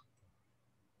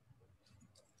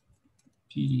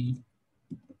 PD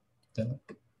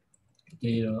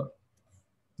data.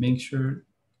 Make sure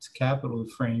it's capital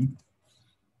frame.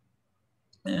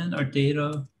 And our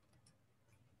data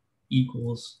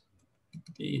equals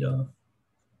data.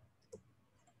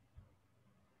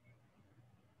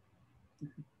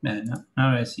 Man,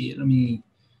 now that I see it, let me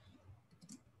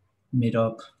made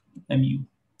up MU.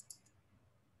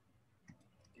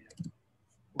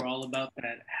 We're all about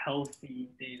that healthy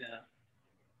data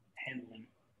handling.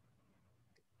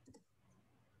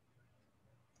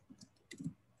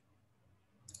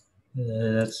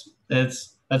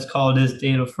 Let's call this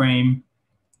data frame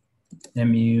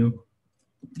MU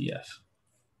DF.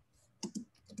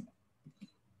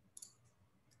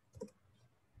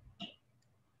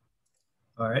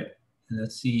 All right, and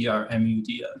let's see our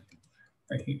MUDF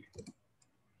right here.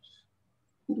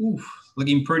 Oof,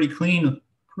 looking pretty clean,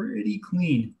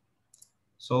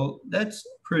 So let's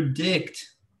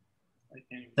predict.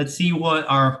 Let's see what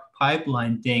our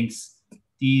pipeline thinks.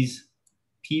 These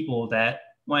people that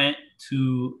went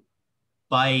to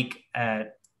bike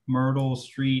at Myrtle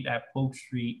Street at Polk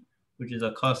Street, which is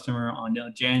a customer on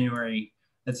January.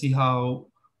 Let's see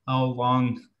how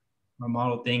long our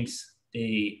model thinks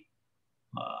they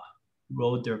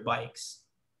rode their bikes.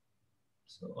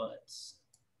 So let's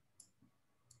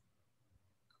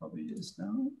copy this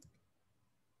down.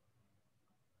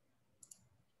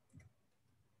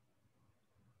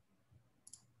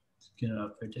 It's gonna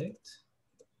predict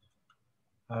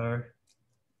our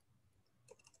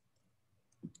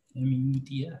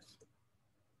MUDF.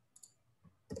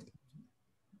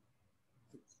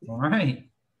 All right,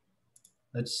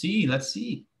 let's see.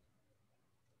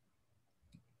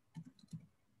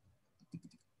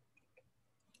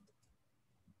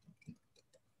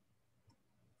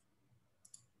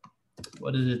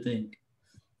 What does it think?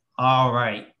 All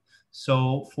right,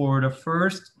 so for the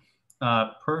first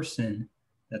person,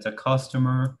 that's a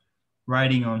customer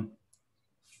riding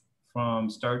from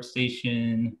start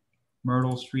station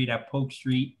Myrtle Street at Polk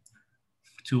Street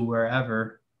to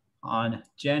wherever on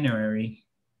January,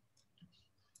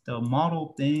 the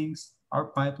model thinks, our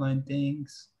pipeline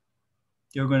thinks,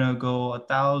 they're gonna go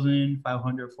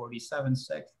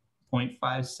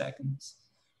 1,547.5 seconds.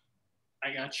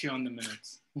 I got you on the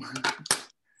minutes.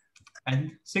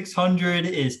 And 600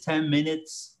 is 10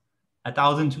 minutes.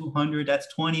 1,200, that's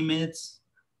 20 minutes.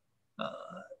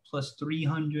 Plus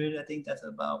 300, I think that's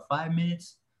about 5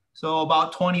 minutes. So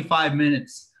about 25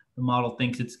 minutes, the model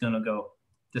thinks it's gonna go.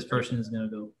 This person is gonna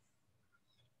go.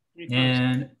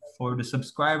 And for the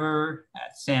subscriber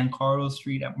at San Carlos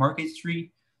Street at Market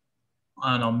Street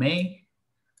on May,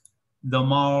 the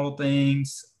model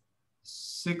thinks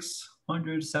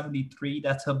 673,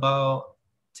 that's about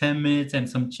 10 minutes and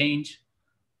some change.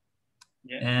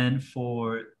 Yeah. And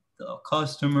for the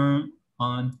customer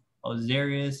on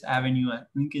Ozarius Avenue at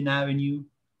Lincoln Avenue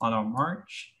on our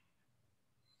March,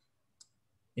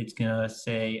 it's gonna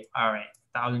say, all right,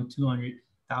 1,200,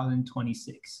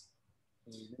 1,026.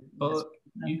 But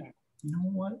you know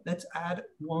what? Let's add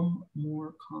one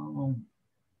more column.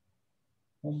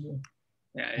 One more.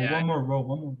 Yeah. One more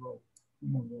row.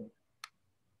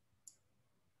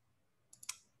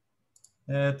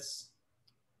 Let's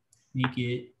make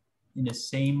it in the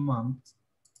same month.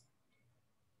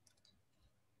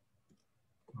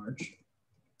 March.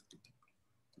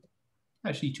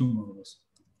 Actually, 2 more rows.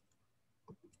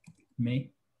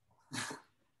 May.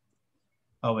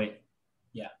 Oh, wait.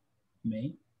 Yeah,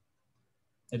 May.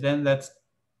 And then let's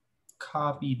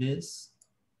copy this.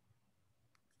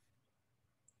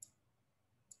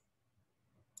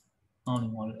 Only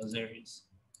one of those areas.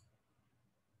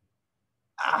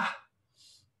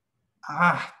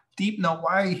 Deep now,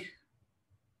 why?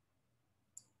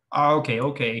 Oh,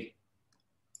 okay.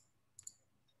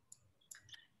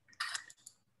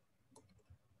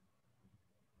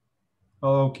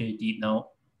 Okay, deep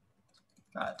note.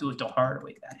 Do it the hard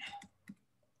way then.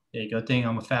 There you go. Thing,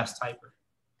 I'm a fast typer.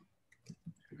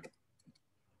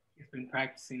 You've been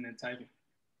practicing the typing.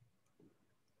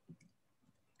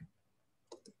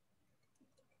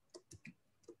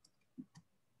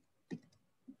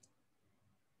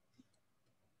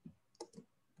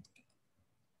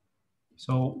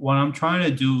 So what I'm trying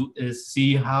to do is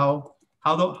see how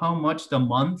much the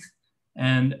month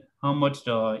and how much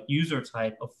the user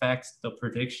type affects the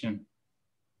prediction.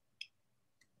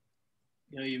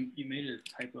 Yeah, you made a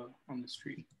typo on the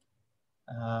street.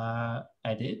 I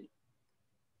did.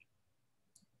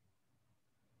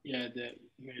 Yeah,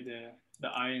 the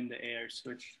I and the A are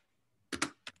switched.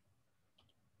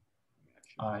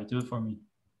 All right, do it for me.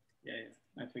 Yeah,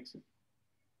 I fixed it.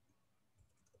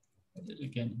 I did it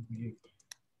again.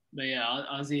 But yeah,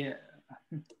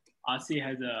 Ozzy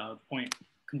has a point.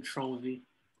 Control V.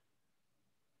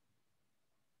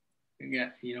 You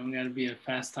don't got to be a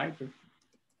fast typer.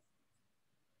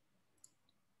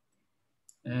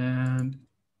 And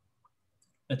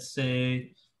let's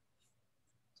say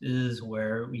this is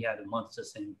where we had a month the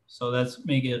same. So let's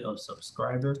make it a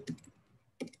subscriber.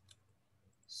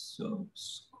 Subscribe.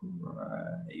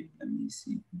 Let me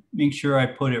see. Make sure I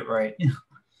put it right.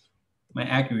 My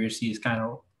accuracy is kind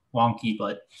of wonky,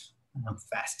 but I'm a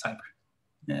fast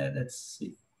typer. Let's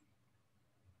see.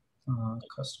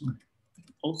 Customer.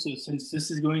 Also, since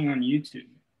this is going on YouTube,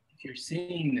 if you're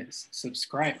seeing this,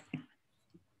 subscribe.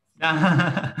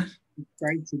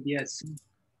 Subscribe to DSC.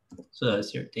 So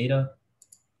that's your data.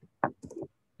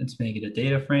 Let's make it a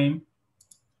data frame.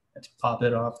 Let's pop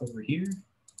it off over here.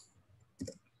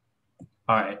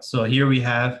 All right, so here we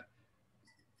have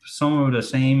some of the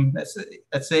same. Let's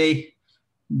say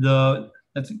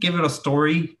let's give it a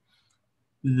story.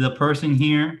 The person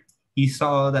here, he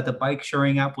saw that the bike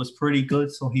sharing app was pretty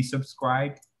good, so he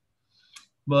subscribed.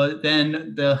 But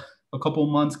then a couple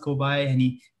months go by and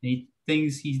he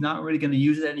thinks he's not really going to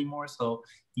use it anymore, so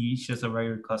he's just a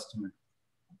regular customer.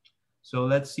 So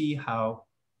let's see how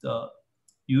the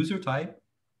user type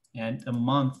and the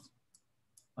month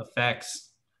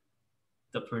affects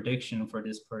the prediction for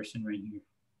this person right here.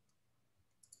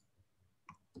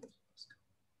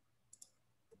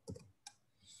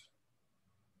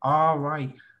 All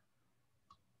right.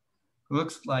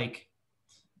 Looks like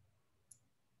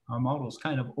our model is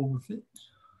kind of overfit.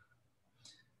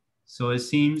 So it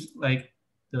seems like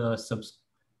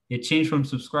it changed from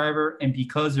subscriber, and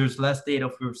because there's less data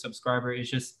for subscriber, it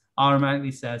just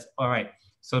automatically says, all right,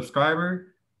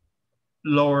 subscriber,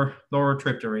 lower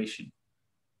trip duration.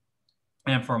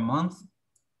 And for a month,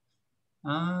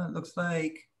 looks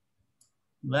like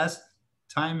less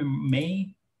time in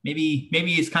May. Maybe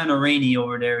it's kind of rainy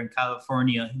over there in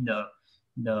California, in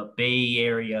the Bay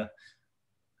Area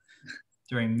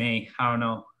during May. I don't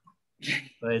know,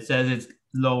 but it says it's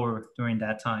lower during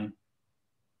that time.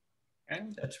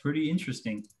 That's pretty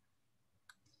interesting.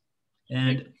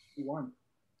 And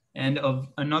of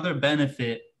another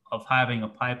benefit of having a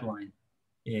pipeline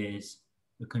is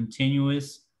the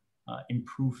continuous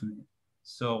improvement.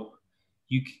 So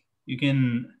you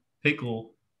can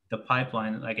pickle the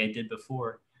pipeline like I did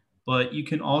before, but you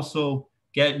can also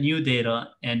get new data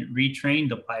and retrain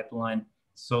the pipeline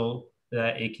so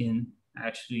that it can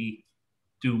actually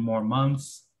do more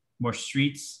months, more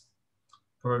streets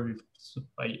for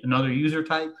another user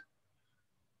type.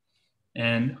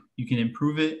 And you can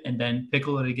improve it and then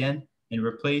pickle it again and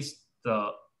replace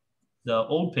the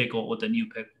old pickle with the new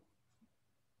pickle.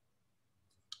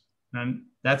 And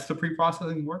that's the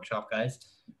pre-processing workshop, guys,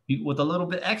 with a little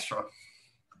bit extra.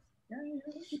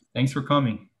 Yeah. Thanks for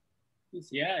coming.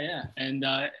 Yeah. And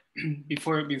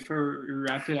before we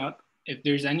wrap it up, if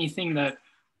there's anything that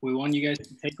we want you guys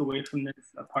to take away from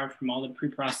this, apart from all the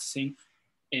pre-processing,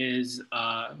 is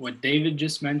what David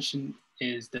just mentioned,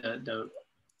 is the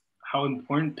how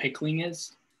important pickling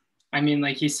is. I mean,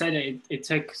 like he said, it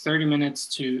took 30 minutes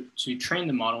to train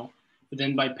the model, but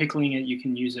then by pickling it, you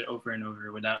can use it over and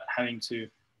over without having to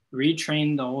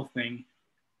retrain the whole thing.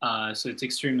 So it's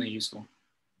extremely useful.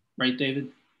 Right,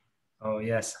 David? Oh,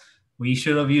 yes. We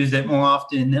should have used it more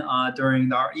often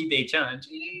during our eBay challenge.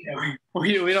 Yeah,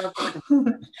 we don't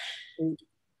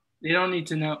they don't need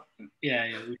to know.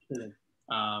 Yeah, we should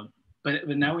have. But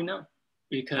now we know,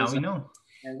 because now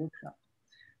we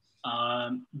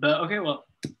know. But okay, well,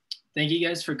 thank you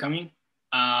guys for coming.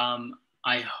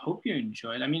 I hope you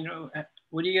enjoyed. I mean,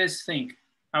 what do you guys think?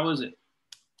 How was it?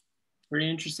 Pretty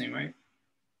interesting, right?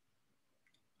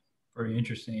 Very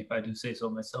interesting, if I do say so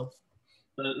myself.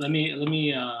 But let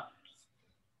me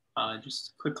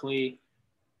just quickly.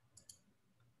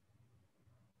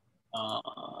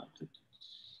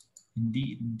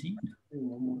 Indeed.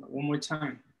 One more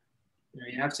time.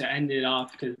 You have to end it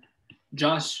off because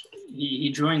Josh, he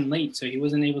joined late, so he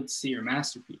wasn't able to see your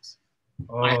masterpiece.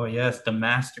 Oh, yes, the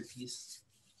masterpiece.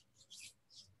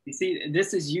 You see,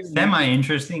 this is you.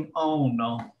 Semi-interesting. Oh,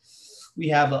 no. We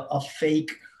have a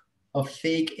fake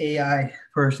AI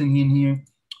person in here.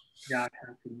 Josh,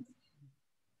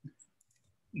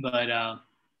 but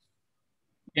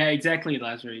yeah, exactly,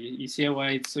 Lazarus. You see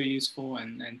why it's so useful,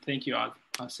 and thank you,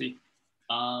 Aussie.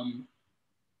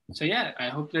 So yeah, I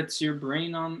hope that's your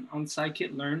brain on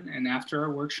SciKit-Learn, and after our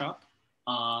workshop,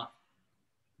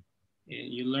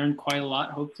 you learned quite a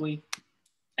lot, hopefully.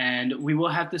 And we will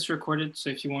have this recorded, so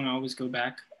if you want to always go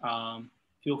back,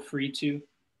 feel free to.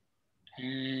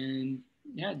 And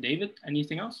yeah, David,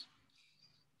 anything else?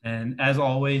 And as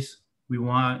always, we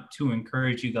want to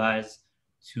encourage you guys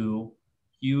to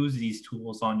use these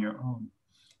tools on your own,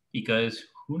 because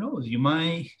who knows, you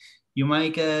might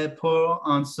get put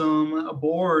on some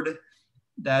board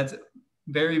that's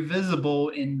very visible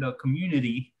in the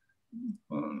community.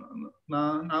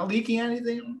 Not leaking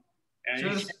anything,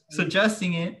 just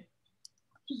suggesting it.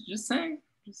 Just saying.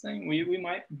 We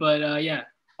might, but yeah,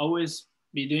 always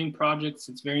be doing projects.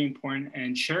 It's very important,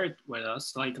 and share it with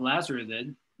us, like Lazarus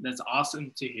did. That's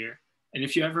awesome to hear. And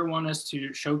if you ever want us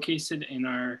to showcase it in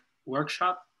our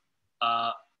workshop,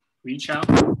 reach out.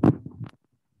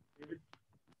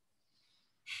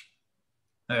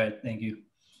 All right, thank you.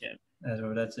 Yeah,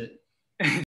 that's it.